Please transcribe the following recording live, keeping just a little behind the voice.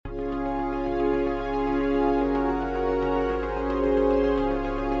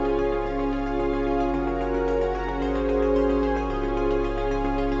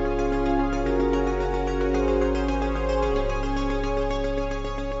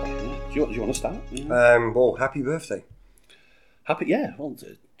Do you want to start? Well, happy birthday. Happy, yeah. Well, what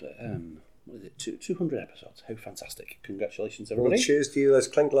is it? 200 episodes. How fantastic! Congratulations, everybody. Well, cheers to you. Let's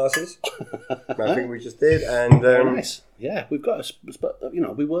clink glasses. I think we just did, and nice. Yeah, we've got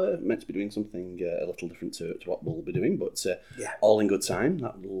we were meant to be doing something a little different to what we'll be doing, but all in good time.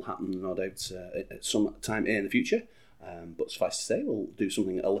 That will happen, no doubt, at some time in the future. But suffice to say, we'll do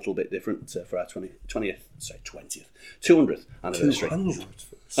something a little bit different for our 200th anniversary. 200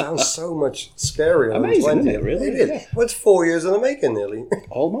 sounds so much scarier. Amazing, than 20. isn't it, really? It is. Yeah. Well, it's 4 years in the making, nearly.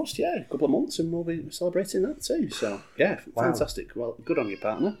 Almost, yeah. A couple of months and we'll be celebrating that too. So, yeah, fantastic. Well, good on you,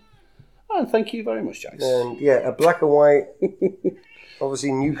 partner. And thank you very much, Jax. And, a black and white,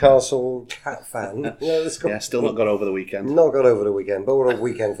 obviously Newcastle cat fan. Still not got over the weekend. Not got over the weekend, but what a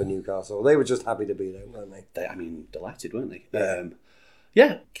weekend for Newcastle. They were just happy to be there, weren't they? Delighted, weren't they?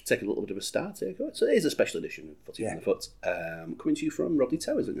 Yeah. Take a little bit of a start here. So it is a special edition of Footy on the Foot, coming to you from Rodney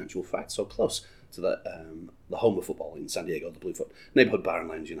Towers, in actual fact, so close to the home of football in San Diego, the Bluefoot neighbourhood bar and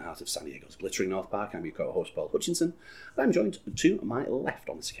lounge in the heart of San Diego's glittering North Park. I'm your co-host, Paul Hutchinson, and I'm joined to my left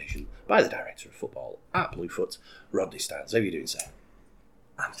on this occasion by the director of football at Bluefoot, Rodney Styles. How are you doing, sir?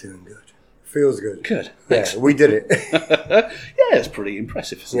 I'm doing good. Feels good. Good. Yeah, we did it. Yeah, it's pretty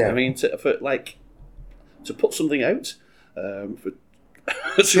impressive, isn't it? I mean, to put something out for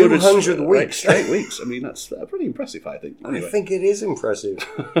 200 weeks. Straight weeks. I mean, that's pretty impressive, I think. Anyway. I think it is impressive.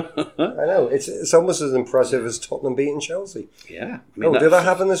 I know. It's almost as impressive as Tottenham beating Chelsea. Yeah. I mean, did that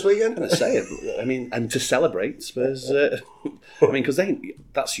happen this weekend? I'm going to say it. I mean, and to celebrate, Spurs... because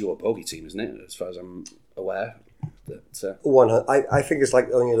that's your bogey team, isn't it? As far as I'm aware. I think it's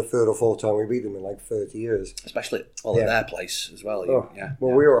like only the third or fourth time we beat them in like 30 years. Especially at their place as well. We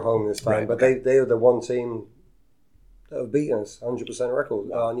were at home this time, but they are the one team that have beaten us, 100%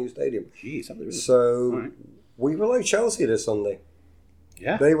 record, our new stadium. Jeez, that really... So we were like Chelsea this Sunday.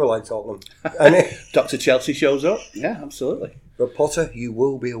 Yeah. They were like Tottenham. Dr. Chelsea shows up. Yeah, absolutely. But Potter, you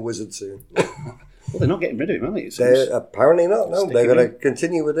will be a wizard soon. Well, they're not getting rid of him, are they? They're apparently not. No, they're going to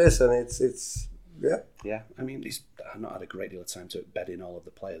continue with this, and it's. Yeah, I mean, he's not had a great deal of time to bed in all of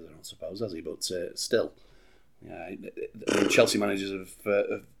the players, I don't suppose, has he? But still, I mean, Chelsea managers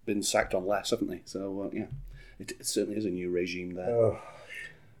have been sacked on less, haven't they? So, it certainly is a new regime there.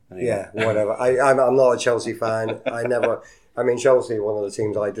 Anyway. Yeah, whatever. I'm not a Chelsea fan. I mean, Chelsea are one of the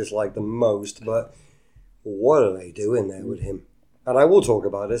teams I dislike the most, but what are they doing there with him? And I will talk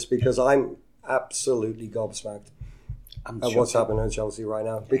about this because I'm absolutely gobsmacked at what's happening at Chelsea right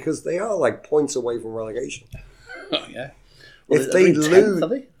now, because they are like points away from relegation. Oh, yeah. Well, if they lose... Are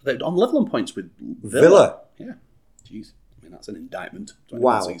they? They're on level on points with Villa. Yeah. Jeez. I mean, that's an indictment.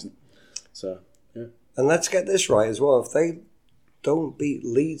 Wow. Season. So, yeah. And let's get this right as well. If they don't beat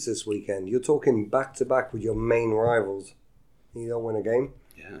Leeds this weekend, you're talking back-to-back with your main rivals. You don't win a game.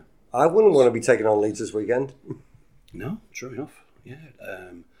 Yeah. I wouldn't want to be taking on Leeds this weekend. No, true enough. Yeah.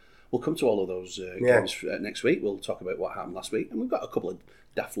 We'll come to all of those games next week. We'll talk about what happened last week. And we've got a couple of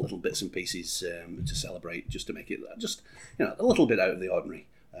daft little bits and pieces to celebrate, just to make it just a little bit out of the ordinary.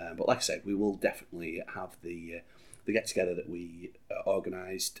 But like I said, we will definitely have the get-together that we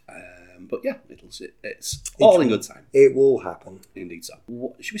organised. But yeah, it's all in good time. It will happen. Indeed so.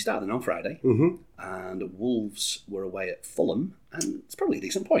 Should we start then on Friday? Mm-hmm. And Wolves were away at Fulham, and it's probably a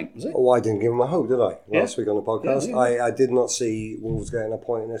decent point, was it? Oh, I didn't give them a hope, did I? Last week on the podcast. Yeah. I did not see Wolves getting a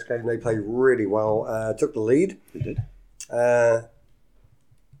point in this game. They played really well. Took the lead. They did.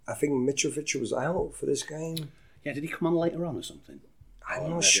 I think Mitrovic was out for this game. Yeah, did he come on later on or something? I'm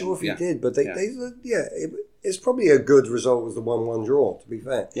not sure if he did, but it's probably a good result with the 1-1 draw, to be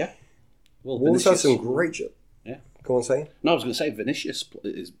fair. Yeah. Well, Wolves had some great... Yeah. Go on, say. No, I was going to say Vinicius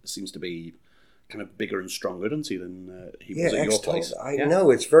seems to be kind of bigger and stronger, doesn't he, than he was at your place. I know,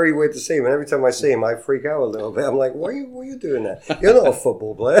 it's very weird to see him. And every time I see him, I freak out a little bit. I'm like, what are you doing there? You're not a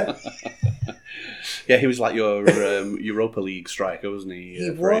football player. Yeah, he was like your Europa League striker, wasn't he? He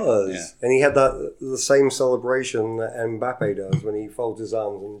was. Yeah. And he had the same celebration that Mbappe does when he folds his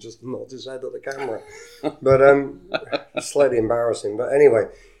arms and just nods his head at the camera. But slightly embarrassing. But anyway,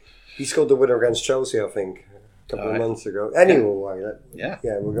 he scored the winner against Chelsea, I think, a couple of months ago. Anyway,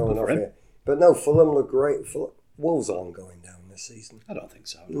 we're going off here. But no, Fulham look great. Wolves aren't going down this season. I don't think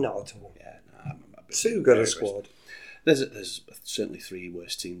so. Not at all. Yeah, no, too good a squad. There's certainly three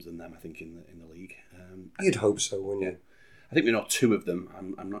worse teams than them, I think, in the league. You'd hope so, wouldn't you? I think we know two of them.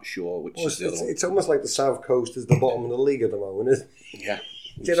 I'm not sure which is the other one. It's almost like the South Coast is the bottom of the league at the moment, isn't it? Yeah.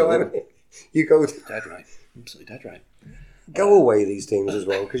 Do you know what I mean? You go... Dead right. Absolutely dead right. Go away, these teams, as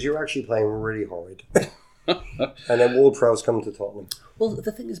well, because you're actually playing really horrid. And then Ward-Prowse come to Tottenham. Well,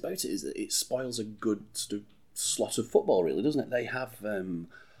 the thing about it is that it spoils a good slot of football, really, doesn't it? They have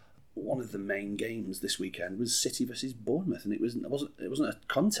one of the main games this weekend was City versus Bournemouth, and it wasn't a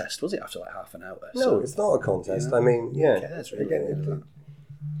contest, was it? After like half an hour. No, it's not a contest. I mean, yeah. Who cares, really? Again,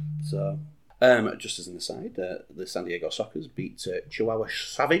 So, just as an aside, the San Diego Sockers beat Chihuahua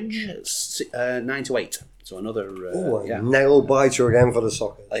Savage 9-8. So another nail biter again for the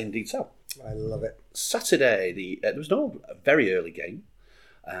Sockers. Indeed, so I love it. Saturday, there was no very early game,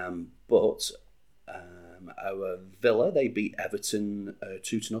 but our Villa, they beat Everton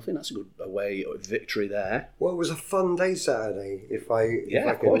 2-0. That's a good away victory there. Well, it was a fun day Saturday. If I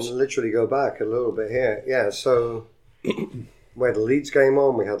can course. literally go back a little bit here, so. We had the Leeds game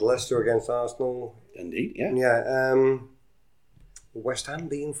on. We had Leicester against Arsenal. Indeed, yeah. Yeah. West Ham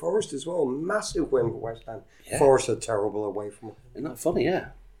beating Forest as well. Massive win for West Ham. Yeah. Forest are terrible away from home. Isn't that funny?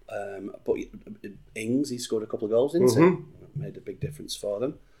 Yeah. But Ings, he scored a couple of goals, didn't he? Made a big difference for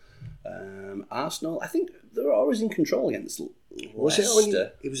them. Arsenal, I think they were always in control against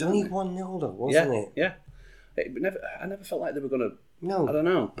Leicester. It was only 1-0 though, wasn't it? Yeah. I never felt like they were going to... No. I don't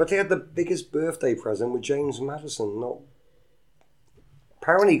know. But they had the biggest birthday present with James Maddison.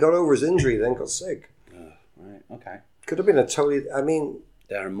 Apparently he got over his injury, then got sick. Right, okay. Could have been a totally... I mean...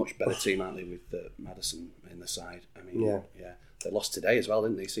 They're a much better team, aren't they, with Maddison in the side? I mean, yeah. They lost today as well,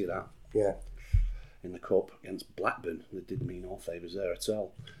 didn't they? See that? Yeah. In the Cup against Blackburn. They didn't mean all favours there at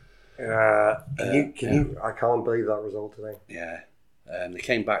all. Can you? I can't believe that result today. Yeah. They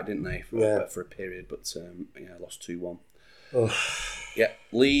came back, didn't they, for a period, but lost 2-1. Yeah,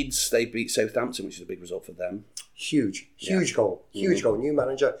 Leeds, they beat Southampton, which is a big result for them. Huge goal. Huge goal. New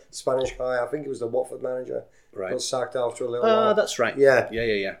manager, Spanish guy. I think it was the Watford manager. Right. Got sacked after a little while. That's right. Yeah.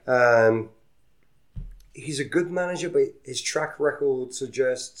 He's a good manager, but his track record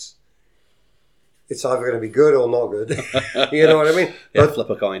suggests it's either going to be good or not good. You know what I mean? Yeah, flip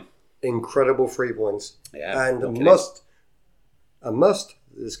a coin. Incredible 3 points. Yeah. And a must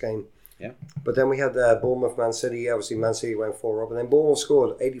this game. Yeah. But then we had Bournemouth, Man City. Obviously, Man City went 4-up. And then Bournemouth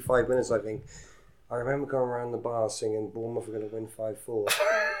scored 85 minutes, I think. I remember going around the bar singing Bournemouth are going to win 5-4.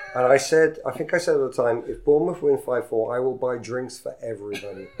 And I think I said at the time, if Bournemouth win 5-4, I will buy drinks for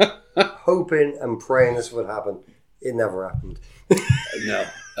everybody. Hoping and praying this would happen. It never happened. No.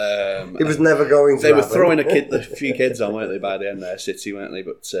 It was never going to They were happen. throwing a few kids on, weren't they, by the end there, City, weren't they?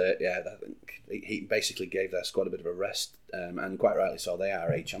 But, I think he basically gave their squad a bit of a rest, and quite rightly so. They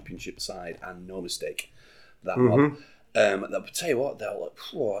are a championship side, and no mistake, that one. I'll tell you what,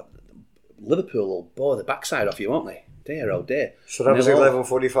 Liverpool will bore the backside off you, won't they? Dear, oh dear. So that was the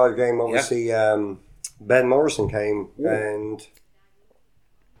 11:45 game. Obviously, Ben Morrison came and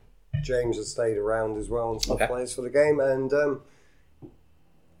James had stayed around as well and some players for the game. And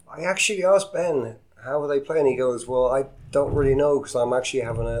I actually asked Ben, how are they playing? He goes, well, I don't really know because I'm actually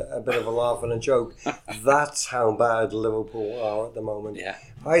having a bit of a laugh and a joke. That's how bad Liverpool are at the moment. Yeah.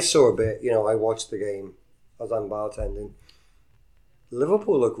 I saw a bit, I watched the game as I'm bartending.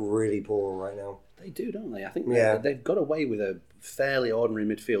 Liverpool look really poor right now. They do, don't they? I think they've got away with a fairly ordinary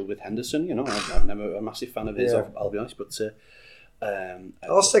midfield with Henderson. I'm never a massive fan of his, I'll be honest. But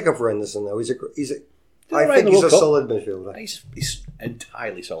I'll stick up for Henderson though. He's a solid midfielder. He's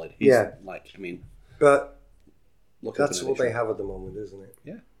entirely solid. But that's what they have at the moment, isn't it?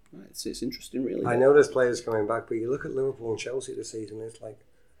 Yeah, it's interesting, really. I know there's players coming back, but you look at Liverpool and Chelsea this season, it's like,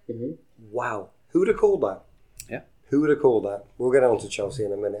 wow, who would have called that? Yeah. Who would have called that? We'll get on to Chelsea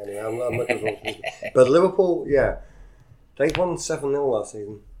in a minute anyway. I'm looking forward to it. But Liverpool, they won 7-0 last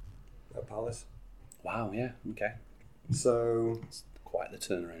season at Palace. Wow, yeah, okay. So it's quite the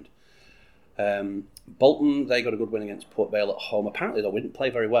turnaround. Bolton, they got a good win against Port Vale at home. Apparently, they didn't play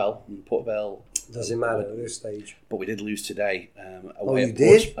very well. And Port Vale doesn't matter at this stage. But we did lose today. Away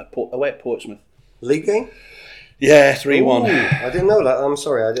at Portsmouth. League game? Yeah, 3-1. I didn't know that. I'm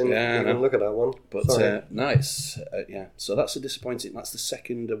sorry, I didn't even look at that one. But nice. So that's a disappointing. That's the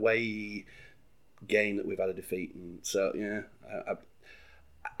second away game that we've had a defeat, and so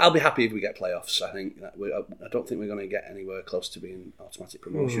I'll be happy if we get playoffs. I think I don't think we're going to get anywhere close to being automatic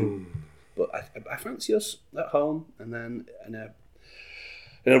promotion. But I fancy us at home, and then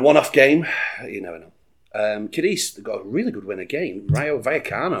in a one-off game, you never know. Cadiz got a really good win again. Rayo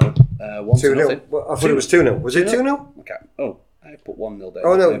Vallecano 1-0. Well, I thought it was 2-0. Was it 2-0? Okay. Oh, I put 1-0 down.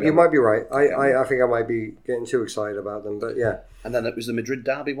 Oh no, you might be right. I think I might be getting too excited about them, but yeah. And then it was the Madrid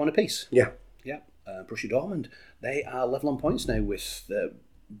derby, 1 apiece. Yeah. Borussia Dortmund, they are level on points now with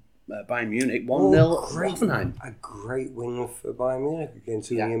Bayern Munich 1-0 Hoffenheim. A great win for Bayern Munich against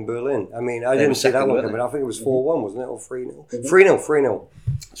Union Berlin. I mean, I didn't see that one coming. I think it was 4-1, wasn't it, or 3-0? 3-0.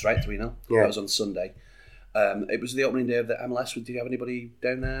 That's right, 3-0. Yeah. That was on Sunday. It was the opening day of the MLS. Did you have anybody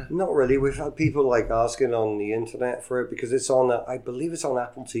down there? Not really. We've had people like asking on the internet for it because it's on. I believe it's on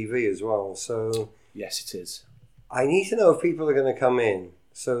Apple TV as well. So Yes, it is. I need to know if people are going to come in.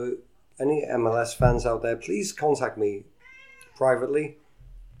 So any MLS fans out there, please contact me privately.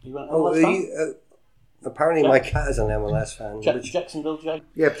 You want MLS fan? Apparently my cat is an MLS fan. Jacksonville, Jay?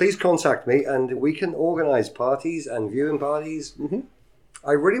 Yeah, please contact me and we can organise parties and viewing parties. Mm-hmm.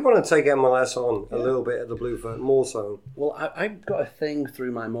 I really want to take MLS on a little bit at the Bluefoot, more so. Well, I've got a thing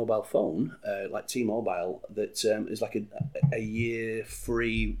through my mobile phone, like T-Mobile, that is like a year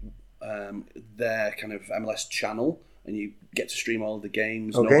free their kind of MLS channel, and you get to stream all of the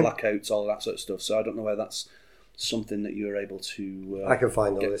games, no blackouts, all of that sort of stuff. So I don't know whether that's something that you were able to... I can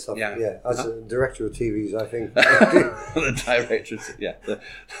find all this stuff. Yeah. As a director of TVs, I think. The director, yeah.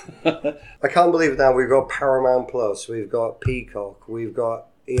 I can't believe it now. We've got Paramount Plus, we've got Peacock, we've got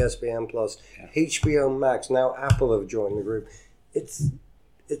ESPN Plus, HBO Max. Now Apple have joined the group. It's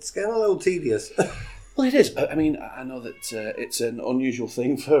getting a little tedious. Well, it is. I mean, I know that it's an unusual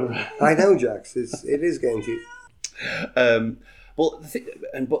thing for... I know, Jax. It is getting tedious. Well,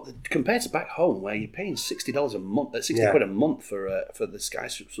 compared to back home, where you're paying $60 a month, £60 a month for the Sky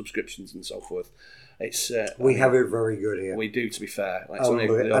subscriptions and so forth, it's we have it very good here. We do, to be fair. Like,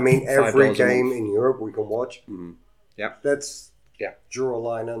 every game in Europe we can watch. Mm-hmm. Yeah, let's draw a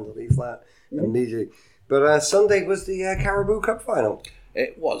line underneath that immediately. But Sunday was the Carabao Cup final.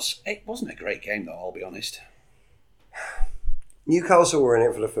 It was. It wasn't a great game, though. I'll be honest. Newcastle were in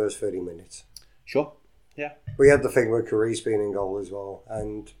it for the first 30 minutes. Sure. Yeah. We had the thing with Carice being in goal as well,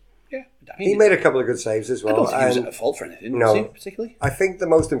 and I mean, he made a couple of good saves as well. I don't think he was at fault for anything, was he, particularly? I think the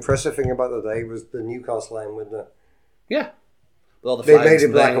most impressive thing about the day was the Newcastle line with the... Yeah. With all the flags. They made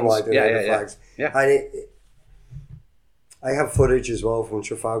it black and white, didn't they, the flags. Yeah. And I have footage as well from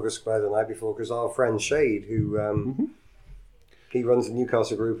Trafalgar Square the night before, because our friend Shade, who he runs the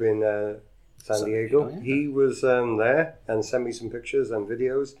Newcastle group in San Diego, he was there and sent me some pictures and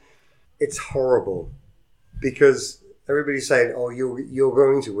videos. It's horrible. Because everybody's saying, "Oh, you're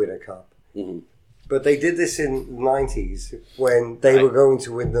going to win a cup," but they did this in the 90s when they were going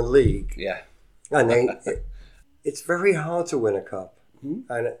to win the league. Yeah, and it's very hard to win a cup.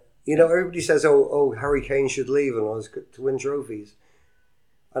 And everybody says, "Oh, Harry Kane should leave and us to win trophies,"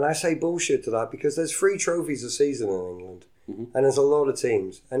 and I say bullshit to that because there's 3 trophies a season in England, and there's a lot of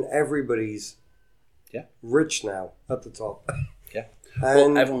teams, and everybody's rich now at the top. Yeah.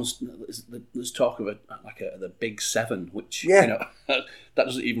 Well, there's talk of the Big 7, which that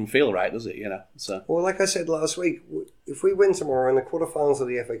doesn't even feel right, does it? So. Well, like I said last week, if we win tomorrow in the quarterfinals of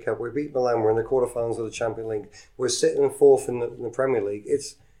the FA Cup, we beat Milan, we're in the quarterfinals of the Champions League, we're sitting 4th in the Premier League.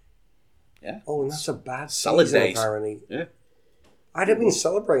 It's and that's a bad solid season, days. Apparently. Yeah, I'd have been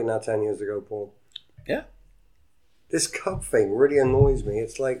celebrating that 10 years ago, Paul. Yeah. This cup thing really annoys me.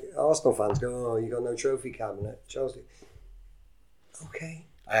 It's like Arsenal fans go, "Oh, you got no trophy cabinet, Chelsea." Okay.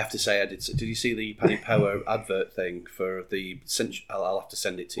 I have to say, I did. Did you see the Paddy Power advert thing for the? I'll have to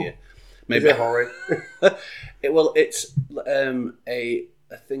send it to you. Maybe. Is it horrid? It's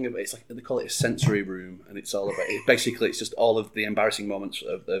a thing of, it's like they call it a sensory room, and it's all about. Basically, it's just all of the embarrassing moments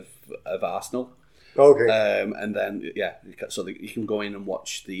of Arsenal. Okay. And then so that you can go in and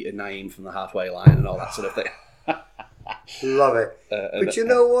watch the Naeem from the halfway line and all that sort of thing. Love it. But you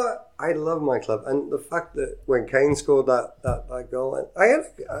know what? I love my club. And the fact that when Kane scored that goal, and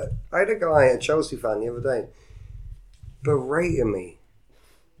I had a guy, a Chelsea fan, the other day, berating me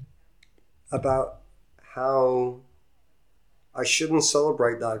about how I shouldn't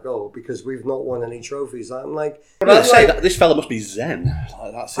celebrate that goal because we've not won any trophies. I'm like... this fella must be zen.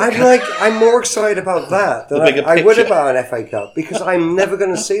 That's it. I'm more excited about that than I would about an FA Cup because I'm never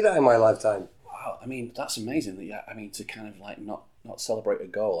going to see that in my lifetime. I mean, that's amazing. To kind of like not celebrate a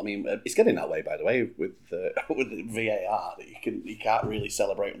goal. I mean, it's getting that way, by the way, with VAR that you can't really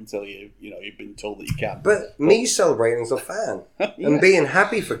celebrate until you've been told that you can. But me celebrating as a fan and being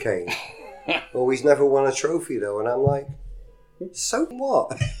happy for Kane. Well, he's never won a trophy though, and I'm like, so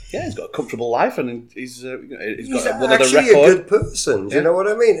what? Yeah, he's got a comfortable life, and he's got one actually of the record. A good person. Do you know what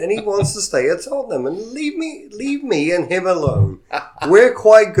I mean? And he wants to stay at Tottenham, and leave me and him alone. We're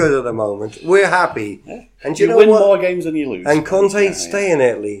quite good at the moment. We're happy. Yeah. And you know win what? More games than you lose. And Conte's staying in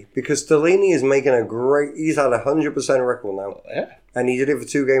Italy because Stellini is making a great. He's had 100% record now. Yeah. And he did it for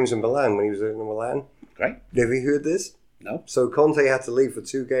 2 games in Milan when he was in Milan. Great. Have you heard this? No. So Conte had to leave for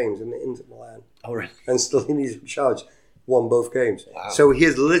 2 games in Inter Milan. Oh, really? And Stellini's in charge. Won both games. Wow. So he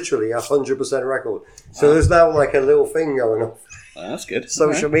is literally 100% record. So there's now like a little thing going on. Oh, that's good.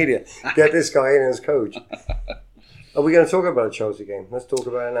 Social media. Get this guy in as coach. Are we going to talk about a Chelsea game? Let's talk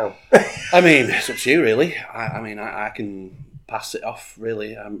about it now. I mean, it's up to you, really. I can pass it off,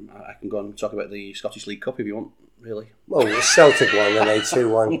 really. I can go and talk about the Scottish League Cup if you want, really. Well, the Celtic won and they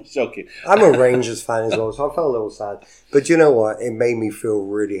 2-1. It's okay. I'm a Rangers fan as well, so I felt a little sad. But you know what? It made me feel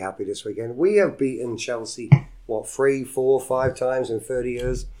really happy this weekend. We have beaten Chelsea, 3, 4, 5 times in 30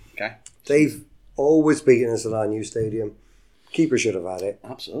 years? Okay. They've always beaten us at our new stadium. Keeper should have had it.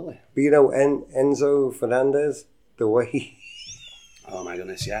 Absolutely. But you know, Enzo Fernandez, the way he Oh my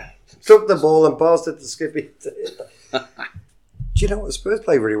goodness, yeah. took the ball and passed it to Skippy. Do you know what? Spurs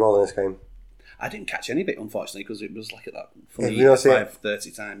played really well in this game. I didn't catch any of it, unfortunately, because it was like at that funny you not seen it?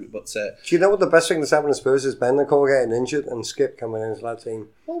 5:30 time. But Do you know what the best thing that's happened to Spurs is Bendico getting injured and Skip coming in as that team?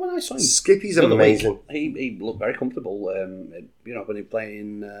 well, when I saw him, Skippy's the other amazing. week, he looked very comfortable. When he was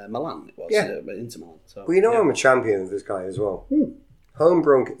playing Milan, it was Inter Milan. So, Well, you know I'm a champion of this guy as well.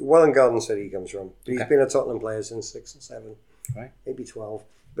 Homegrown, Welland Garden City he comes from. But he's been a Tottenham player since 6 and 7, right, maybe 12.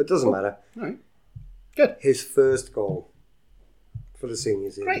 But it doesn't matter. all right, good, His first goal for the senior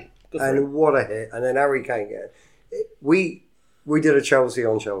team. great, good for him. And what a hit. And then Harry Kane get it. We did a Chelsea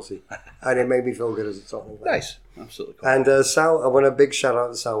on Chelsea. And it made me feel good as a Tottenham player. Nice, absolutely cool. And Sal, I want a big shout out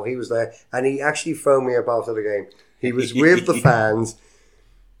to Sal. He was there. And he actually phoned me up after the game. He was with the fans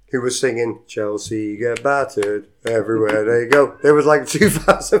who were singing, Chelsea get battered everywhere they go. There was like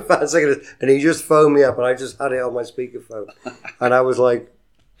 2,000 fans singing it. And he just phoned me up and I just had it on my speakerphone. And I was like,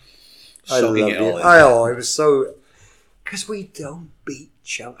 I love Soaking it you. all in. It was so... Because we don't beat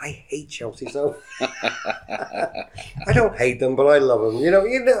Chelsea. I hate Chelsea so. I don't hate them, but I love them.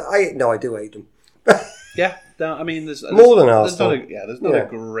 I do hate them. Yeah, no, I mean, there's More than there's not Arsenal. there's not a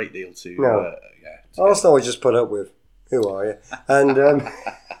great deal to No. to Arsenal I just put up with. Who are you? And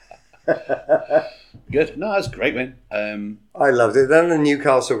good. No, that's a great win. I loved it. Then the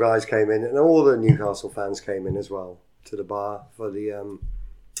Newcastle guys came in, and all the Newcastle fans came in as well to the bar for the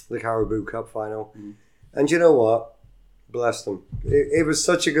Carabao Cup final. And you know what? Bless them. It was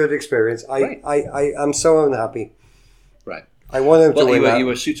such a good experience. I'm so unhappy. Right. I want them to win that. You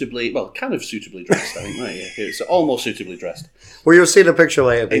were kind of suitably dressed, I think, right? Yeah. It's almost suitably dressed. Well, you'll see the picture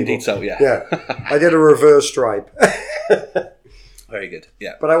later, people. Indeed so, yeah. Yeah. I did a reverse stripe. Very good,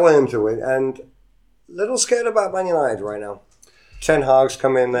 yeah. But I want him to win. And a little scared about Man United right now. Ten Hag's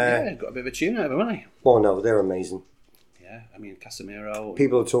come in there. Yeah, got a bit of a tune out of them, haven't they? Oh, no, they're amazing. Yeah, I mean, Casemiro.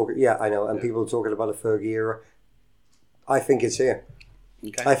 People are talking, yeah, I know, and people are talking about a Fergie era. I think it's here.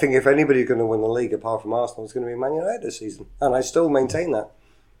 Okay. I think if anybody's going to win the league apart from Arsenal, it's going to be Man United this season. And I still maintain that.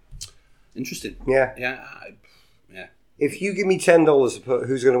 Interesting. Yeah. Yeah. If you give me $10 to put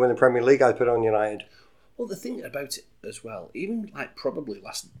who's going to win the Premier League, I'd put on United. Well, the thing about it as well, even like probably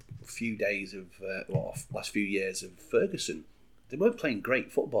last few years of Ferguson, they weren't playing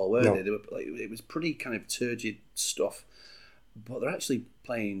great football, were they? They were it was pretty kind of turgid stuff. But they're actually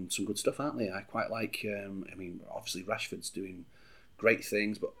playing some good stuff, aren't they? I quite like. Obviously Rashford's doing great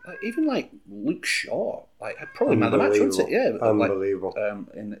things, but even like Luke Shaw, probably man of the match, wasn't it? Yeah, unbelievable.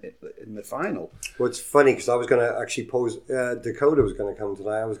 In the final. Well, it's funny because I was going to actually pose. Dakota was going to come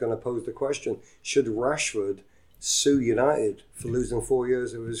today. I was going to pose the question: should Rashford sue United for losing 4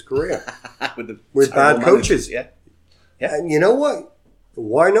 years of his career with bad coaches? Yeah. And you know what?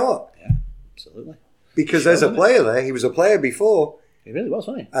 Why not? Yeah, absolutely. Because there's a player there. He was a player before. He really was,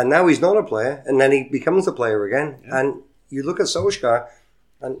 wasn't he? And now he's not a player. And then he becomes a player again. Yeah. And you look at Solskjaer,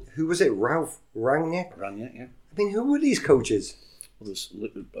 and who was it? Ralph Rangnick? Rangnick, yeah. I mean, who were these coaches? Well, there's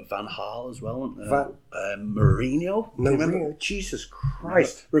Van Gaal as well. Mourinho. Mourinho, Jesus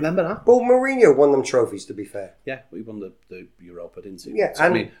Christ. Remember that? Well, Mourinho won them trophies, to be fair. Yeah, we won the Europa, didn't we? Yeah, so, I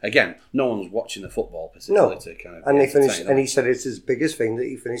mean, again, no one was watching the football particularly to kind of... And they finished, and he said it's his biggest thing that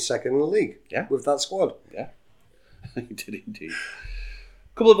he finished second in the league with that squad. Yeah, he did indeed.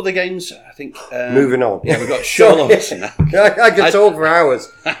 A couple of other games, I think. Moving on. Yeah, we've got Charlotte now. I could talk for hours.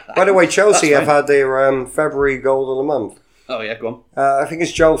 By the way, Chelsea have had their February goal of the month. Oh, yeah, go on. I think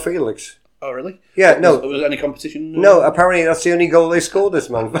it's Joel Felix. Oh, really? Yeah, no. Was there any competition? No, apparently that's the only goal they scored this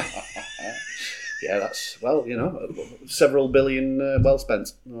month. Yeah, that's, several billion well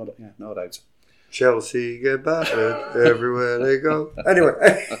spent. No doubt. Chelsea get battered everywhere they go.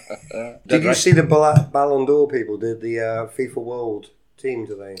 Anyway, did you see the Ballon d'Or people did the FIFA World team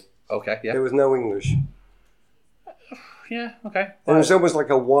today? Okay, yeah. There was no English. Yeah, okay. And it was almost like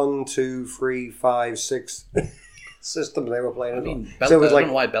a 1, 2, 3, 5, 6 system they were playing. I mean, so it was I don't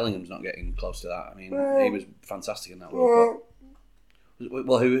know why Bellingham's not getting close to that. I mean, he was fantastic in that World Cup.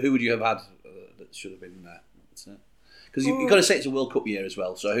 Well, who would you have had that should have been there? Because you've got to say it's a World Cup year as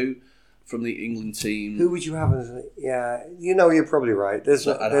well. So who from the England team? Who would you have? You're probably right. There's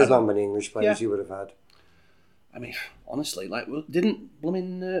not many English players you would have had. I mean, honestly, like, didn't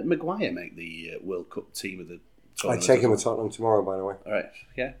blooming Maguire make the World Cup team of the I tournament? take him with Tottenham tomorrow, by the way. All right,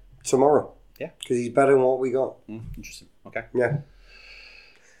 yeah. Tomorrow. Yeah. Because he's better than what we got. Interesting. Okay. Yeah.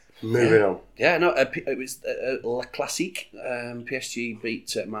 Moving on. Yeah, no, it was La Classique. PSG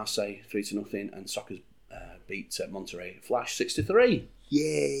beat Marseille 3-0, and Soccer's beat Monterrey Flash 6-3.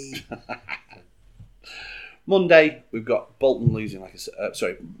 Yay. Monday, we've got Bolton losing, like I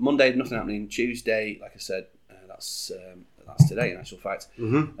said. Monday, nothing happening. Tuesday, like I said, that's today in actual fact.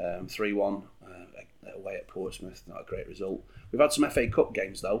 3-1 away at Portsmouth. Not a great result. We've had some FA Cup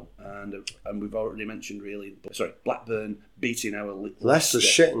games though, and we've already mentioned Blackburn beating our Leicester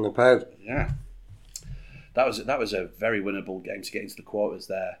shit in the pad. Yeah, that was a very winnable game to get into the quarters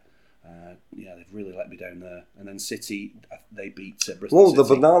there. They've really let me down there. And then City, they beat Bristol City.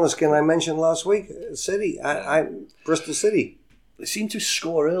 The banana skin I mentioned last week, City, Bristol City. They seem to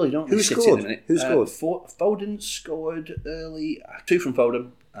score early, don't they? Who City scored? In a minute. Who scored? Foden scored early. 2 from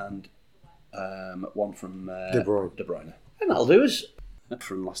Foden and 1 from De Bruyne. And that'll do us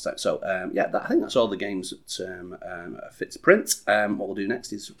from last time. So, I think that's all the games that fit to print. What we'll do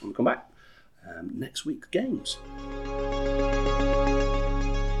next is when we come back, next week's games.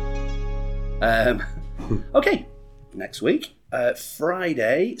 Okay, next week.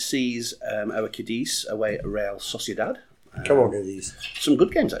 Friday sees our Cadiz away at Real Sociedad. Come on, Cadiz. Some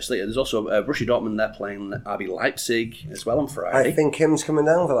good games, actually. There's also Borussia Dortmund, they're playing RB Leipzig as well on Friday. I think Kim's coming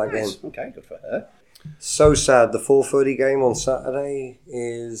down for that game. Okay, good for her. So sad. The 4:30 game on Saturday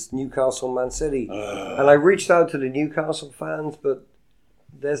is Newcastle Man City. And I reached out to the Newcastle fans, but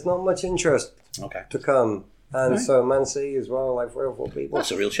there's not much interest to come. And so Man City as well, like 3 or 4 people.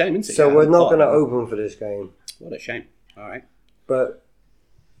 That's a real shame, isn't it? So we're not going to open for this game. What a shame. All right. But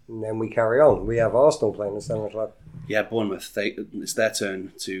then we carry on. We have Arsenal playing at 7 o'clock. Yeah, Bournemouth, it's their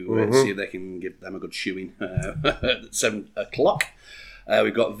turn to see if they can give them a good shoeing at 7 o'clock.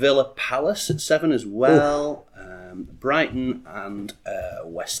 We've got Villa Palace at 7 as well. Brighton and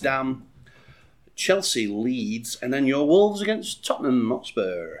West Ham. Chelsea Leeds. And then your Wolves against Tottenham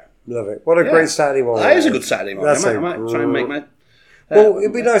Hotspur. Love it. What a great Saturday morning. That is a good Saturday morning. I might try and make my... well,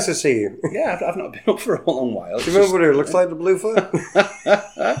 it'd be nice to see you. Yeah, I've not been up for a long while. Do you remember what it looks like, the Bluefoot?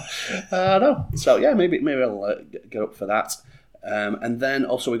 No. So, yeah, maybe I'll get up for that. And then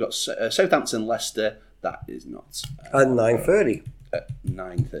also we've got Southampton Leicester. That is not... At 9:30. At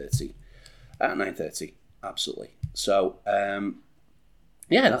 9:30. At 9:30, absolutely. So,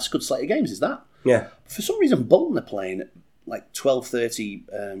 that's a good slate of games, is that? Yeah. For some reason, Bolton are playing at like 12:30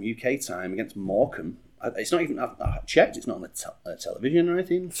 UK time against Morecambe. It's not even... I've checked, it's not on the television or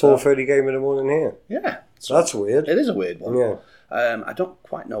anything. 4:30 game in the morning here. Yeah. So that's weird. It is a weird one. Yeah. I don't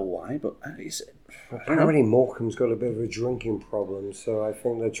quite know why, but apparently Morecambe's got a bit of a drinking problem, so I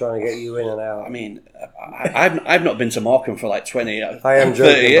think they're trying to get you in and out. I mean, I've not been to Morecambe for like 20 I am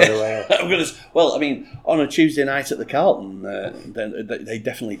joking, by the way. On a Tuesday night at the Carlton, they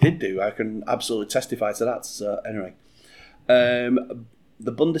definitely did do. I can absolutely testify to that. So anyway,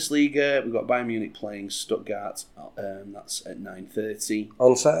 the Bundesliga, we've got Bayern Munich playing Stuttgart. That's at 9:30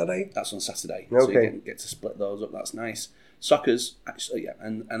 on Saturday. That's on Saturday. Okay. So you get to split those up. That's nice. Soccer's actually,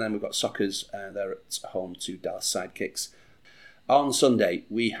 and then we've got Soccer's. They're at home to Dallas Sidekicks. On Sunday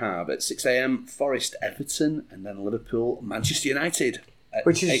we have at 6 a.m. Forest Everton, and then Liverpool Manchester United at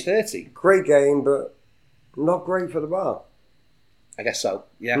 8:30. Great game, but not great for the bar. I guess so.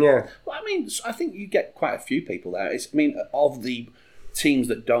 Yeah. Yeah. Well, I think you get quite a few people there. Of the teams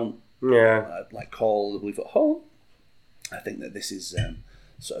that don't call the belief at home, I think that this is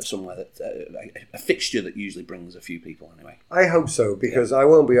somewhere that a fixture that usually brings a few people anyway. I hope so, because I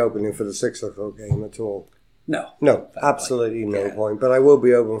won't be opening for the 6 o'clock game at all. No, absolutely no point. But I will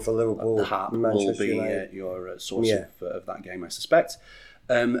be open for Liverpool. The Harp Manchester will be United. your source of that game, I suspect.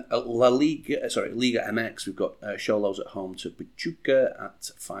 Liga MX, we've got Cholos at home to Pachuca at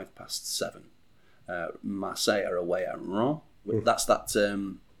 7:05. Marseille are away at Rouen. That's that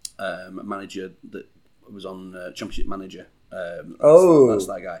manager that was on Championship Manager. That's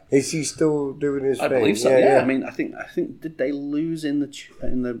that guy. Is he still doing his thing? I believe so. Yeah. I think did they lose in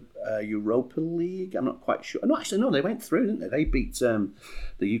the Europa League? I'm not quite sure. No, actually, no. They went through, didn't they? They beat the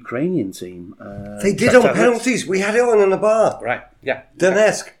Ukrainian team. They did on penalties. We had it on in the bar. Right. Yeah.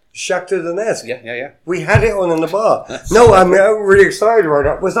 Donetsk. Shakhtar Donetsk. Yeah. We had it on in the bar. I'm really excited right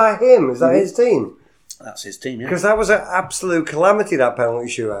now. Was that him? Is that his team? That's his team, yeah. Because that was an absolute calamity, that penalty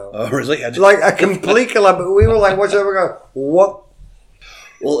shootout. Oh, was it? Like a complete calamity. We were like, watch over, go, what?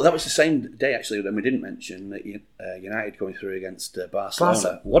 Well, that was the same day, actually, when we didn't mention that United going through against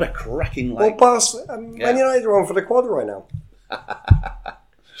Barcelona. What a cracking... Man United are on for the quad right now.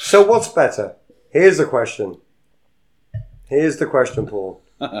 So what's better? Here's the question. Here's the question, Paul.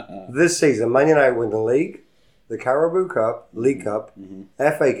 This season, Man United win the league, the Carabao Cup, League Cup,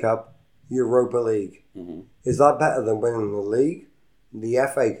 FA Cup, Europa League. Is that better than winning the league, the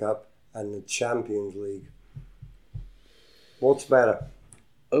FA Cup, and the Champions League? What's better?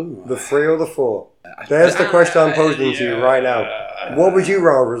 Oh, The 3 or the 4? There's the question I'm posing to you right now. What would you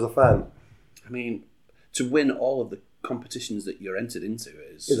rather as a fan? I mean, to win all of the competitions that you're entered into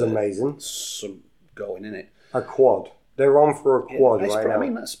Is amazing. Some going in it. A quad. They're on for a quad right now. I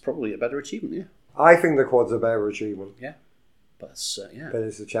mean, that's probably a better achievement, yeah. I think the quad's a better achievement. Yeah. But yeah. But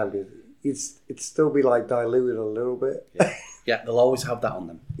it's the Champions. It'd still be like diluted a little bit. Yeah, yeah, they'll always have that on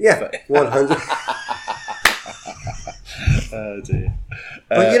them. Yeah, 100. Oh dear.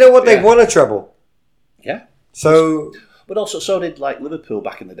 But you know what? They won a treble. Yeah. So. But also, so did like Liverpool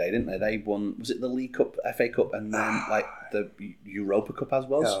back in the day, didn't they? They won. Was it the League Cup, FA Cup, and then like the Europa Cup as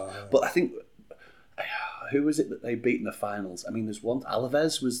well? Yeah. But I think who was it that they beat in the finals? I mean, there's one.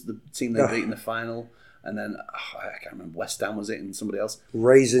 Alaves was the team they beat in the final, and then I can't remember. West Ham was it, and somebody else.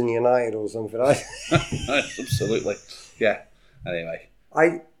 Raisin United or something. Absolutely. Yeah. Anyway.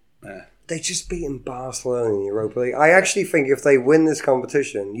 They just beaten Barcelona in the Europa League. I actually think if they win this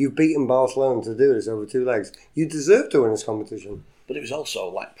competition, you've beaten Barcelona to do this over 2 legs. You deserve to win this competition. But it was also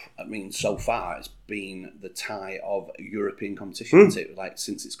like, I mean, so far it's been the tie of European competitions. Like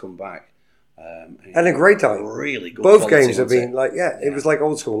since it's come back, and a great time. Really good. Both games have been like, it was like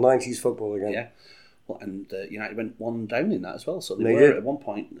old school 90s football again. Yeah. Well, and United went 1 down in that as well. So they were did. at one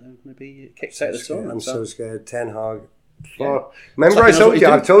point going to be kicked out of the tournament. I'm so scared. Ten Hag. Yeah. Remember, I've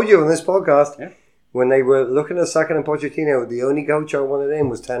told you on this podcast, yeah. when they were looking at Saka and Pochettino, the only coach I wanted in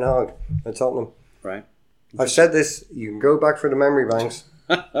was Ten Hag at Tottenham. Right. I've said this. You can go back through the memory banks.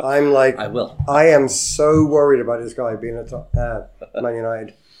 I'm like, I will. I am so worried about this guy being at Man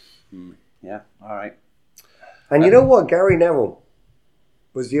United. Yeah. All right. And you know what? Gary Neville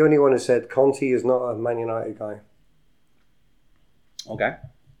was the only one who said Conte is not a Man United guy. Okay.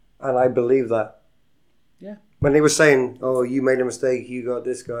 And I believe that. Yeah. When they were saying, oh, you made a mistake, you got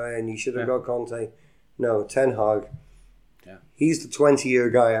this guy, and you should have got Conte. No, Ten Hag. Yeah. He's the 20-year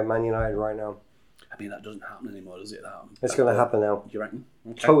guy at Man United right now. I mean, that doesn't happen anymore, does it? It's going to happen now. Do you reckon?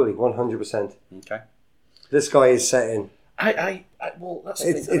 Okay. Totally, 100%. Okay. This guy is setting. Well, that's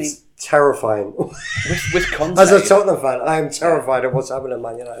the thing. It's terrifying. With Conte, as a Tottenham fan, I am terrified of what's happening at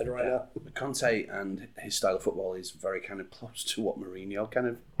Man United right now. Conte and his style of football is very kind of close to what Mourinho kind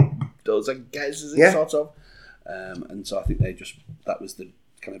of does, I guess, is it sort of? And so I think that was the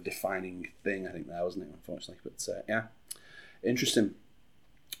kind of defining thing, I think, there, wasn't it, unfortunately? But yeah, interesting.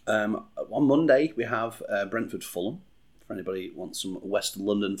 On Monday, we have Brentford Fulham, for anybody who wants some West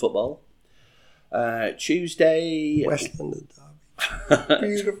London football. Tuesday... West London derby.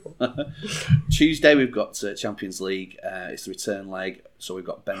 Beautiful. Tuesday, we've got Champions League. It's the return leg. So we've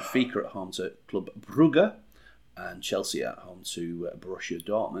got Benfica at home to Club Brugge and Chelsea at home to Borussia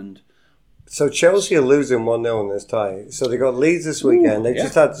Dortmund. So Chelsea are losing 1-0 in this tie. So they got Leeds this weekend. They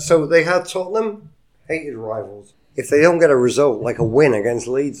had Tottenham, hated rivals. If they don't get a result, like a win against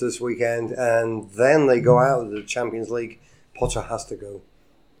Leeds this weekend, and then they go out of the Champions League, Potter has to go.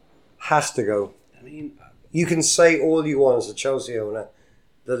 Has to go. I mean, you can say all you want as a Chelsea owner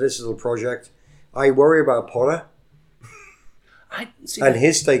that this is a project. I worry about Potter and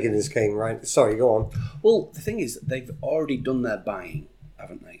his stake in this game, right? Sorry, go on. Well, the thing is, they've already done their buying,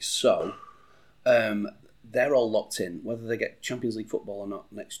 haven't they? So they're all locked in. Whether they get Champions League football or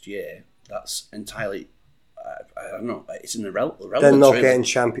not next year, that's entirely... I don't know. It's an irrelevant. They're not getting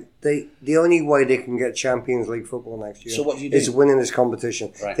champion. The only way they can get Champions League football next year is winning this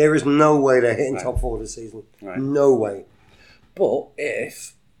competition. Right. There is no way they're hitting top 4 this season. Right. No way. But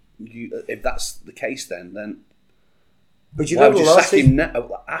if that's the case, then but you why know would the you last sack him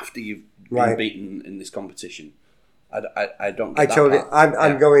after you've been Right. beaten in this competition? I don't. I Get told that you, part.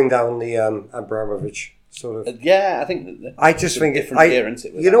 I'm going down the Abramovich sort of. Yeah, I think. I just think different gear, isn't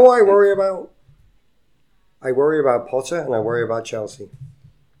it, with you that? know what I worry about? I worry about Potter and I worry about Chelsea.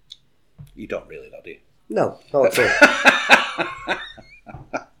 You don't really, though, do you? No, not at all.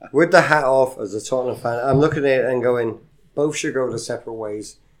 With the hat off as a Tottenham fan, I'm looking at it and going, both should go their separate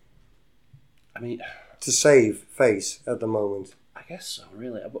ways. I mean, to save face at the moment. I guess so,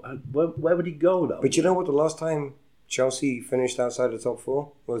 really. Where would he go, though? But you know what? The last time Chelsea finished outside the top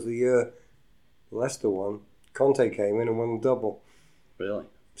 4 was the year Leicester won. Conte came in and won the double. Really?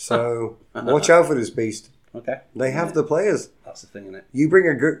 So watch out for this beast. Okay. They have the players. That's the thing, isn't it? You bring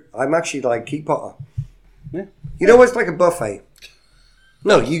a good... I'm actually like Keith Potter. Yeah. You know, it's like a buffet.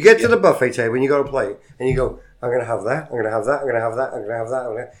 No, you get to the buffet table and you got to play. And you go, I'm going to have that, I'm going to have that, I'm going to have that, I'm going to have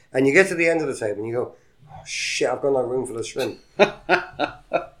that. And you get to the end of the table and you go, Oh, shit, I've got no room for the shrimp.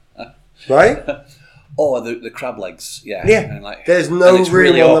 Right? Or the crab legs, yeah. Yeah, and like, there's no and it's room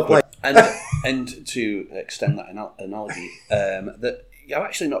really on the awkward. plate. And to extend that analogy, that you've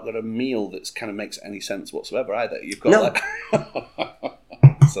actually not got a meal that's kind of makes any sense whatsoever either. You've got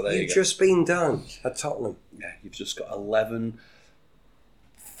so there you You've go. just been done at Tottenham. Yeah, you've just got 11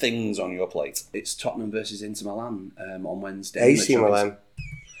 things on your plate. It's Tottenham versus Inter Milan on Wednesday. AC Milan.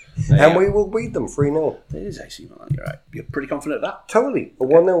 There And you we will beat them 3-0. It is AC Milan, you're right. You're pretty confident of that? Totally. A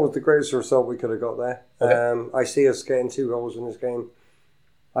 1-0 was the greatest result we could have got there. Okay. I see us getting 2 goals in this game.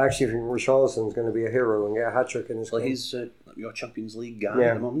 I actually think Richarlison's going to be a hero and get a hat-trick in this game. Well, he's your Champions League guy Yeah.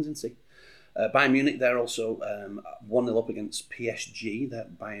 at the moment, isn't he? Bayern Munich, they're also 1-0 up against PSG.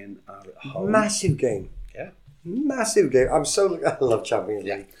 That Bayern are at home. Massive game. Yeah. Massive game. I love Champions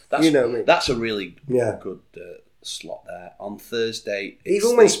Yeah. League. That's, You know me. That's a really Yeah. good slot there. On Thursday... it's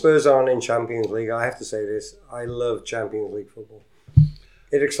Even when Spurs aren't in Champions League, I have to say this, I love Champions League football.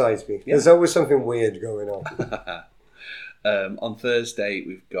 It excites me. Yeah. There's always something weird going on. On Thursday,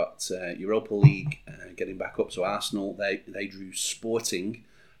 we've got Europa League getting back up. So Arsenal, they drew Sporting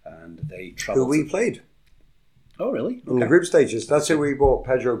and they Who travelled... we played Oh, really? in the group stages. That's who we bought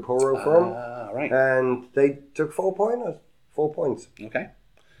Pedro Porro from. Right. And they took 4 points. Okay.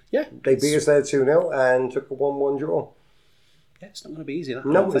 Yeah. They beat us there 2-0 and took a 1-1 draw. Yeah, it's not going to be easy, that.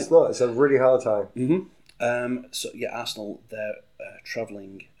 No, it's not. It's a really hard time. Mm-hmm. So, yeah, Arsenal, they're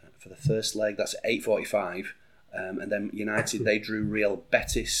travelling for the first leg. That's at 8:45. And then United, they drew Real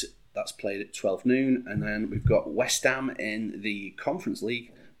Betis. That's played at 12 noon. And then we've got West Ham in the Conference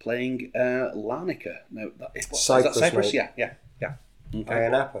League playing Larnaca. No, Cyprus, Cyprus? mate. Yeah. Okay.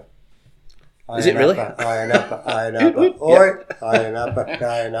 Iron Apple. Is it really? Iron Apple. Oi. Iron Apple.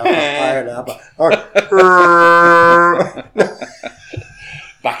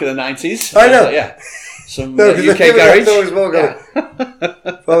 Back in the 90s. I know. Yeah. Some No, UK I garage. thought it was more going.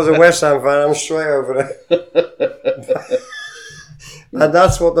 If I was a West Ham fan, I'm straight over there. And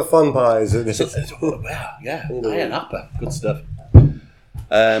that's what the fun pie is. Wow, yeah. Iron Upper. Good stuff.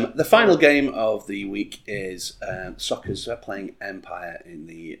 The final game of the week is Soccer's playing Empire in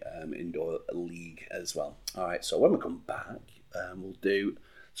the indoor league as well. All right, so when we come back, we'll do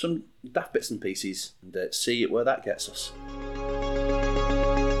some daft bits and pieces and see where that gets us.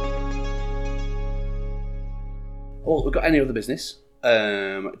 Oh, we've got any other business? Do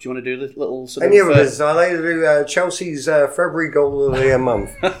you want to do a little sort Any of... other business? I'd like to do Chelsea's February goal of the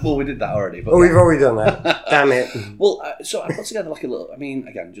month. Well, we did that already. But Oh, we've already done that. Damn it. Well, so I put together like a little... I mean,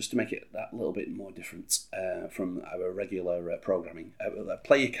 again, just to make it that little bit more different from our regular programming.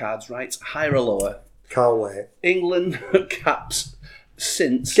 Play your cards right, higher or lower. Can't wait. England caps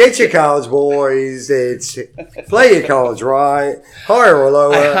since... Get your cards, boys. It's play your cards right. Higher or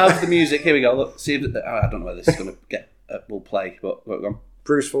lower. I have the music. Here we go. Look, see if... I don't know whether this is going to get... we'll play, but go on.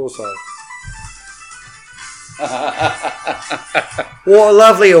 Bruce Forsyth. What a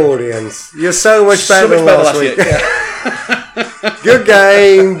lovely audience. You're so much better than last week. Yeah. Good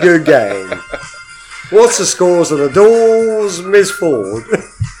game, good game. What's the scores of the doors, Miss Ford?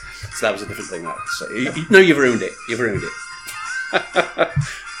 So that was a different thing. That. So no, you've ruined it. You've ruined it.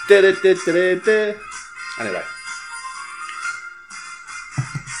 Anyway.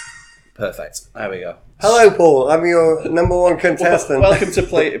 Perfect. There we go. Hello, Paul. I'm your number one contestant. Welcome to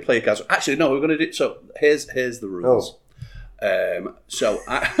play cards. Actually, no, we're going to do. So here's the rules. So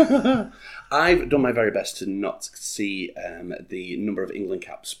I've done my very best to not see the number of England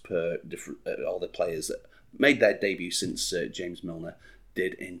caps per different all the players that made their debut since James Milner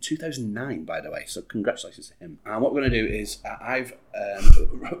did in 2009. By the way, so congratulations to him. And what we're going to do is I've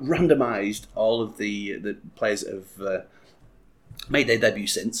randomised all of the players that have made their debut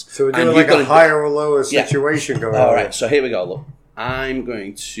since. So we're doing like a higher or lower situation going on. All right, so here we go. Look, I'm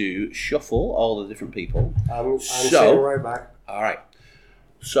going to shuffle all the different people. I'm sitting right back. All right.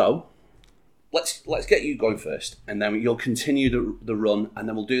 So let's get you going first, and then you'll continue the run, and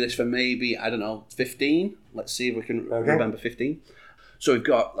then we'll do this for maybe 15. Let's see if we can remember 15. So we've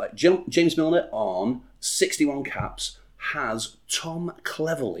got like James Milner on 61 caps. Has Tom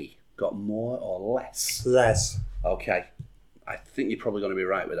Cleverley got more or less? Less. Okay. I think you're probably going to be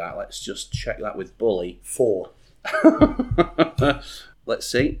right with that. Let's just check that with Bully. 4. Let's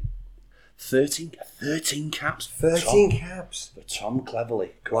see. 13 caps. 13 caps. For Tom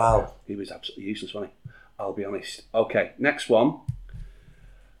Cleverley. Wow. He was absolutely useless, wasn't he? I'll be honest. Okay, next one.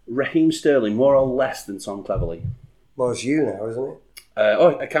 Raheem Sterling, more or less than Tom Cleverley? Well, it's you now, isn't it?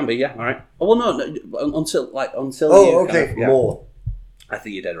 It can be, yeah. All right. Oh, well, no until Oh, okay. More. I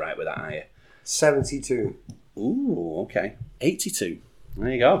think you're dead right with that, are you? 72. Ooh, okay. 82.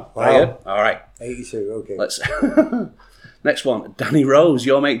 There you go. Wow. Very good. All right. 82, okay. Let's next one. Danny Rose.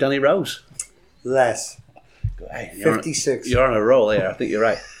 Your mate Danny Rose. Less. Hey, 56. You're on a roll here. I think you're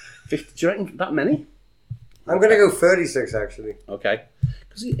right. 50, do you reckon that many? I'm going to go 36, actually. Okay.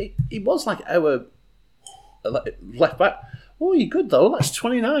 Because he was like our left back. Oh, you're good though. That's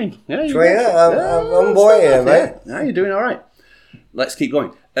 29. Yeah, you're 29. I'm boy here, mate. Yeah, you're doing all right. Let's keep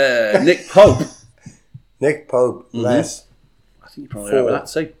going. Nick Pope. Nick Pope, less. I think you're probably right with that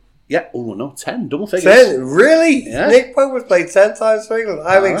too. Yeah. Oh no, 10 double figures. 10? Really? Yeah. Nick Pope has played 10 times for England.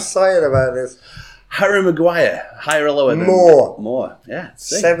 I'm excited about this. Harry Maguire, higher or lower than more. Yeah.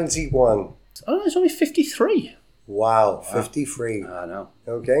 See. 71. Oh, it's only 53. Wow, 53. I know.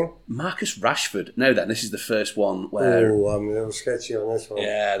 Okay. Marcus Rashford. Now then, this is the first one where. Oh, I'm a little sketchy on this one.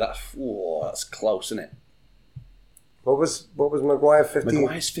 Yeah, that's close, isn't it? What was Maguire 50?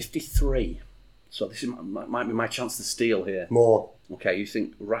 Maguire's 53. So this might be my chance to steal here. More. Okay, you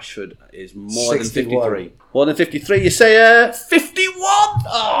think Rashford is more 61. than 53? More than 53, you say 51!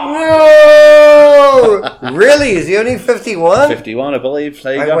 Oh! No! Really? Is he only 51? 51, I believe.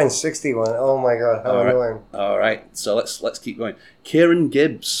 There you go. I went 61. Oh my god, how annoying. All right, so let's keep going. Kieran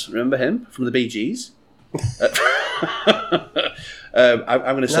Gibbs, remember him from the Bee Gees?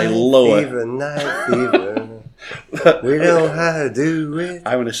 I'm going to say lower. Night fever. We know how to do it.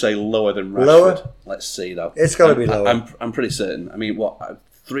 I'm going to say lower than Rashford. Lower? Let's see though. It's got to be lower. I'm pretty certain. I mean, what,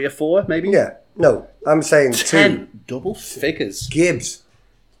 3 or 4 maybe? Yeah. No, I'm saying 10 2. double figures. Gibbs.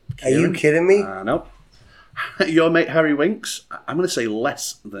 Are you kidding me? No. Your mate Harry Winks. I'm going to say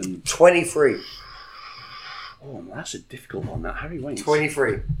less than 23. Oh, that's a difficult one. That Harry Winks.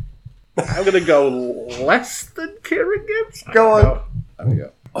 23. I'm going to go less than Kieran Gibbs. Go on. There we go.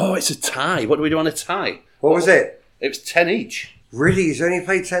 Oh, it's a tie. What do we do on a tie? What was it? It was 10 each. Really? He's only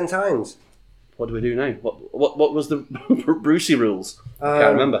played 10 times? What do we do now? What was the Brucey rules? I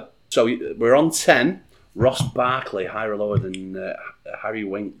can't remember. So we're on 10. Ross Barkley, higher or lower than Harry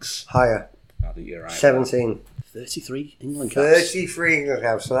Winks? Higher. I think you're right. 17. 33 England caps. 33 England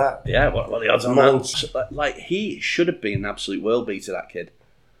caps for that. Yeah, what are the odds on that? Like, he should have been an absolute world beater, that kid.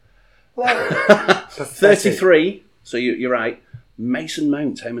 Well, 33, so you're right. Mason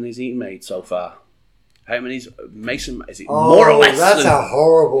Mount, how many has he made so far? How many's Mason? Is it more or less? That's a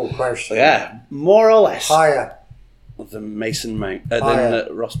horrible question. Yeah, more or less. Higher than Mason Mount,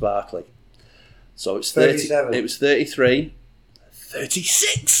 than Ross Barkley. So it's 37. It was 33.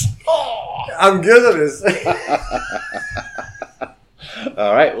 36. Oh! I'm good at this.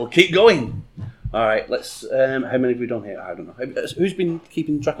 All right, we'll keep going. All right, let's. How many have we done here? I don't know. Who's been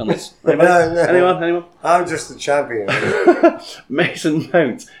keeping track on this? Anyone? I'm just the champion. Mason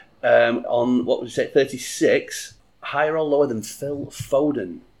Mount on what would you say? 36. Higher or lower than Phil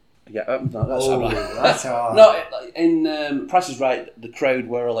Foden? Yeah, that's hard. No, in Price is Right, the crowd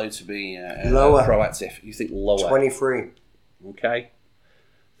were allowed to be lower. Proactive. You think lower? 23. Okay.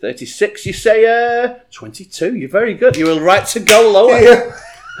 36, you say 22. You're very good. You were right to go lower. Yeah.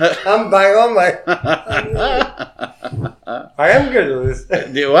 I'm bang on, mate. I am good at this.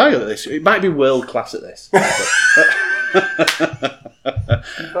 You are good at this. It might be world class at this.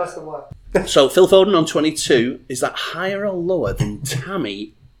 So Phil Foden on 22. Is that higher or lower than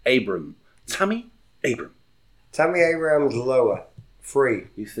Tammy Abraham? Tammy Abraham. Tammy Abraham's lower. 3.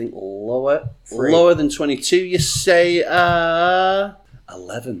 You think lower? 3. Lower than 22. You say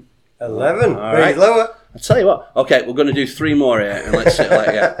 11. 11. All right. Lower. I'll tell you what. Okay, we're going to do 3 more here, and let's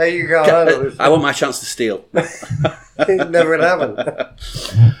yeah. There you go. I want my chance to steal. Never happened.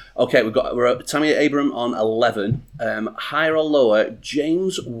 Okay, we're at Tammy Abraham on 11. Higher or lower?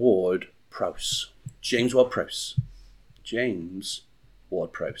 James Ward-Prowse. James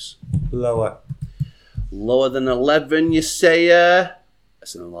Ward-Prowse. Lower. Lower than 11. You say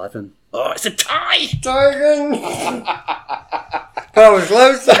it's an 11. Oh, it's a tie. Dragon. I was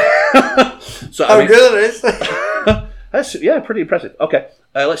close. So I'm good at this. That's pretty impressive. Okay,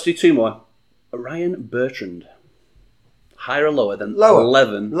 let's do 2 more. Ryan Bertrand. Higher or lower than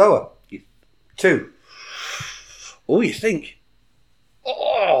 11? Lower. 2. Oh, you think?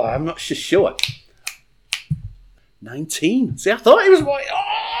 Oh, I'm not so sure. 19. See, I thought he was white.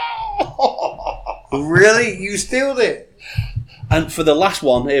 Oh! Really? You stealed it? And for the last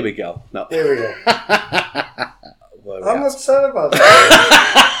one, here we go. No. Here we go. I'm upset about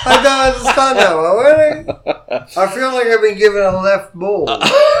that. I don't understand that one, really. I feel like I've been given a left ball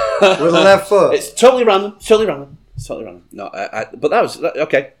with a left foot. It's totally random. No, but that was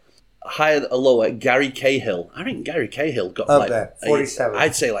okay. Higher or lower? Gary Cahill. I think Gary Cahill got up there. 47.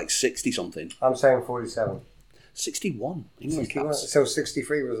 I'd say like 60 something. I'm saying 47. 61. 61. So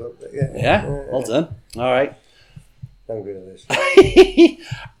 63 was up there. Yeah. Well done. All right. I'm good at this.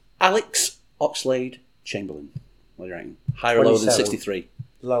 Alex Oxlade-Chamberlain. What do you reckon? Higher or lower than 63?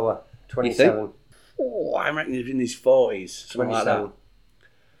 Lower. 27. Oh, I reckon he's in his 40s. Something like that.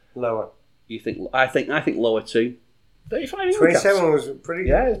 Lower. You think? I think lower too. 35 England 27 caps. was pretty good.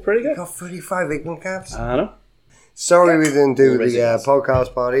 Yeah, it's pretty good. Got 35 England caps. I know. Sorry we didn't do We'll the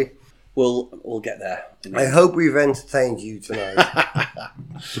podcast party. We'll get there. I hope we've entertained you tonight.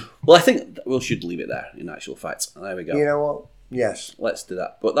 Well, I think we should leave it there, in actual fact. There we go. You know what? Yes. Let's do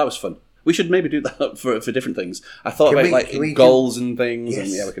that. But that was fun. We should maybe do that for different things. I thought about goals and things, yes.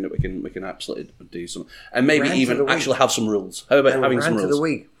 and yeah, we can absolutely do some, and maybe Rant even actually have some rules. How about having some rules?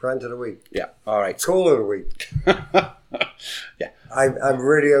 Rant of the week. Yeah. All right. Call of the week. Yeah. I'm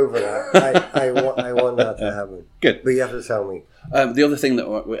really over that. I want that to happen. Good. But you have to tell me. The other thing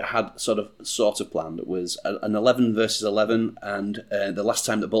that we had sort of planned was an 11 versus 11, and the last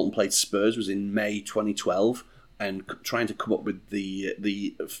time that Bolton played Spurs was in May 2012. And trying to come up with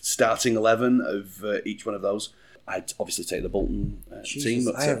the starting 11 of each one of those. I'd obviously take the Bolton team,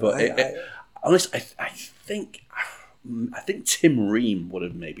 honestly, I think Tim Ream would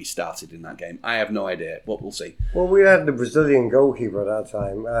have maybe started in that game. I have no idea, but we'll see. Well, we had the Brazilian goalkeeper at that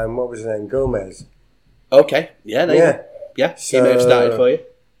time. What was his name? Gomez. Okay, yeah, he may have started for you.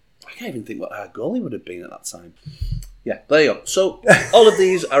 I can't even think what our goalie would have been at that time. Yeah, there you go. So all of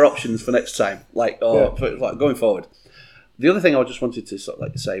these are options for next time, for going forward. The other thing I just wanted to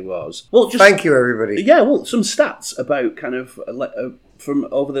say was, thank you, everybody. Yeah, some stats about kind of from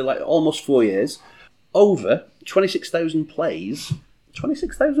over the almost 4 years, over 26,000 plays.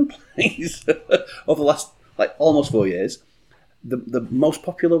 26,000 plays over the last almost 4 years. The most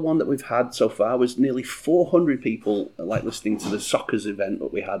popular one that we've had so far was nearly 400 people listening to the Soccers event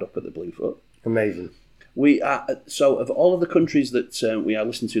that we had up at the Bluefoot. Amazing. We are, so of all of the countries that we are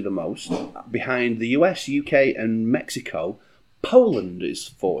listening to the most, behind the US, UK and Mexico, Poland is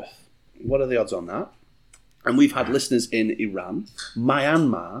fourth. What are the odds on that? And we've had listeners in Iran,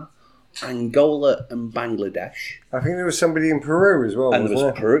 Myanmar, Angola and Bangladesh. I think there was somebody in Peru as well. And there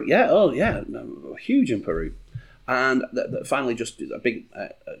was Peru, huge in Peru. And finally, just a big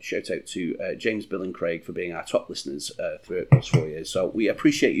shout out to James, Bill and Craig for being our top listeners throughout those 4 years. So we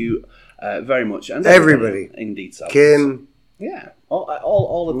appreciate you very much. And everybody. Indeed so. Kim. Yeah.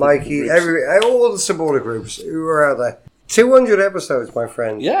 All of Mikey. All the supporter groups who are out there. 200 episodes, my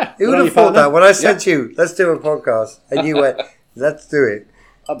friend. Yeah. Who would have thought that? When I said to you, let's do a podcast, and you went, let's do it.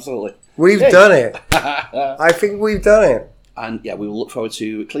 Absolutely. We've done it. I think we've done it. And yeah, we will look forward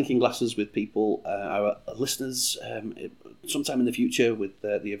to clinking glasses with people, our listeners, sometime in the future with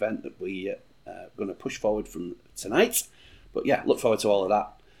the event that we are going to push forward from tonight. But yeah, look forward to all of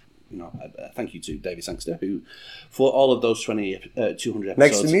that. Thank you to Davey Sangster, who, for all of those 200 episodes,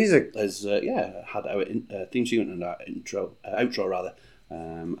 makes the music, has had our theme tune and our outro rather,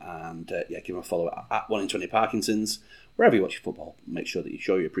 give him a follow at 1 in 20 Parkinson's. Wherever you watch your football, make sure that you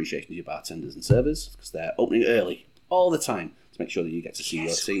show your appreciation to your bartenders and servers, because they're opening early all the time to make sure that you get to see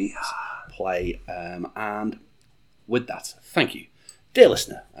your teams play. And with that, thank you, dear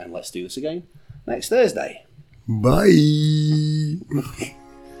listener, and let's do this again next Thursday. Bye.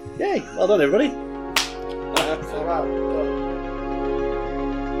 Yay! Well done, everybody.